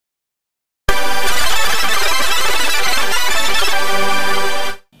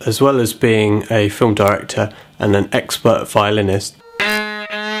As well as being a film director and an expert violinist,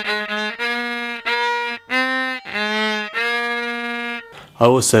 I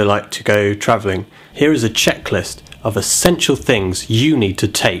also like to go travelling. Here is a checklist of essential things you need to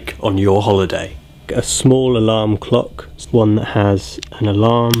take on your holiday. A small alarm clock, one that has an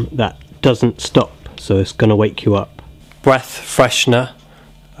alarm that doesn't stop, so it's going to wake you up. Breath freshener,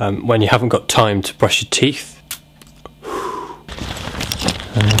 when you haven't got time to brush your teeth.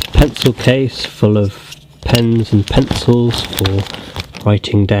 A pencil case full of pens and pencils for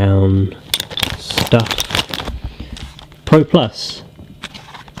writing down stuff. Pro Plus.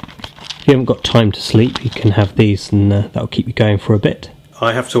 If you haven't got time to sleep, you can have these and that'll keep you going for a bit.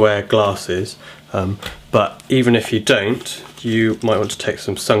 I have to wear glasses, but even if you don't, you might want to take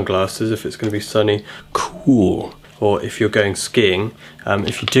some sunglasses if it's going to be sunny. Cool. Or if you're going skiing,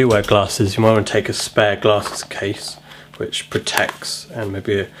 if you do wear glasses, you might want to take a spare glasses case which protects, and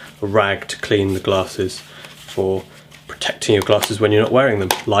maybe a rag to clean the glasses for protecting your glasses when you're not wearing them,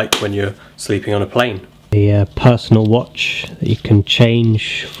 like when you're sleeping on a plane. A personal watch that you can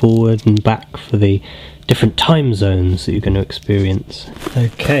change forward and back for the different time zones that you're going to experience.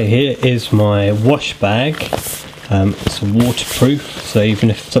 Okay, here is my wash bag. It's waterproof, so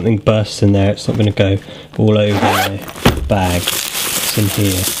even if something bursts in there, it's not going to go all over my bag. It's in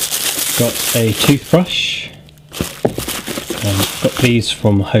here. Got a toothbrush. Got these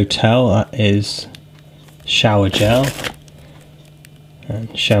from a hotel. That is shower gel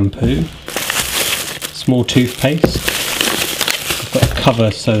and shampoo. Small toothpaste. I've got a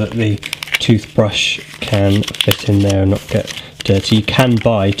cover so that the toothbrush can fit in there and not get dirty. You can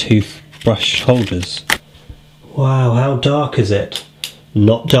buy toothbrush holders. Wow, how dark is it?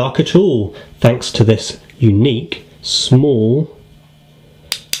 Not dark at all, thanks to this unique, small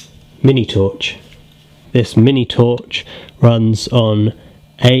mini torch. This mini torch runs on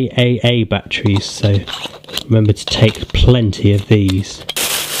AAA batteries, so remember to take plenty of these.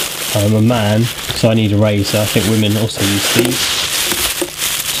 I'm a man, so I need a razor. I think women also use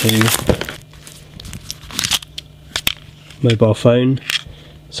these. Mobile phone.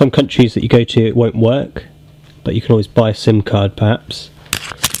 Some countries that you go to it won't work, but you can always buy a SIM card perhaps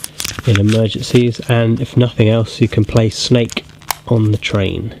in emergencies, and if nothing else you can play Snake on the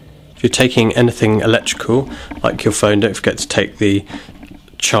train. If you're taking anything electrical like your phone, don't forget to take the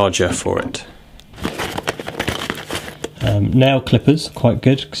charger for it. Nail clippers, quite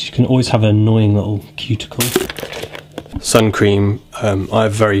good, because you can always have an annoying little cuticle. Sun cream. I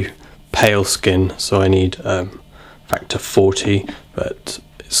have very pale skin, so I need factor 40, but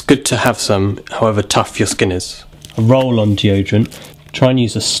it's good to have some, however tough your skin is. A roll-on deodorant. Try and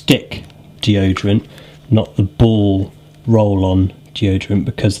use a stick deodorant, not the ball roll-on deodorant,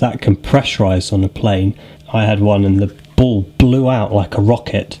 because that can pressurise on a plane. I had one and the ball blew out like a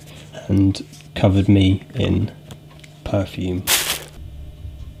rocket and covered me in perfume.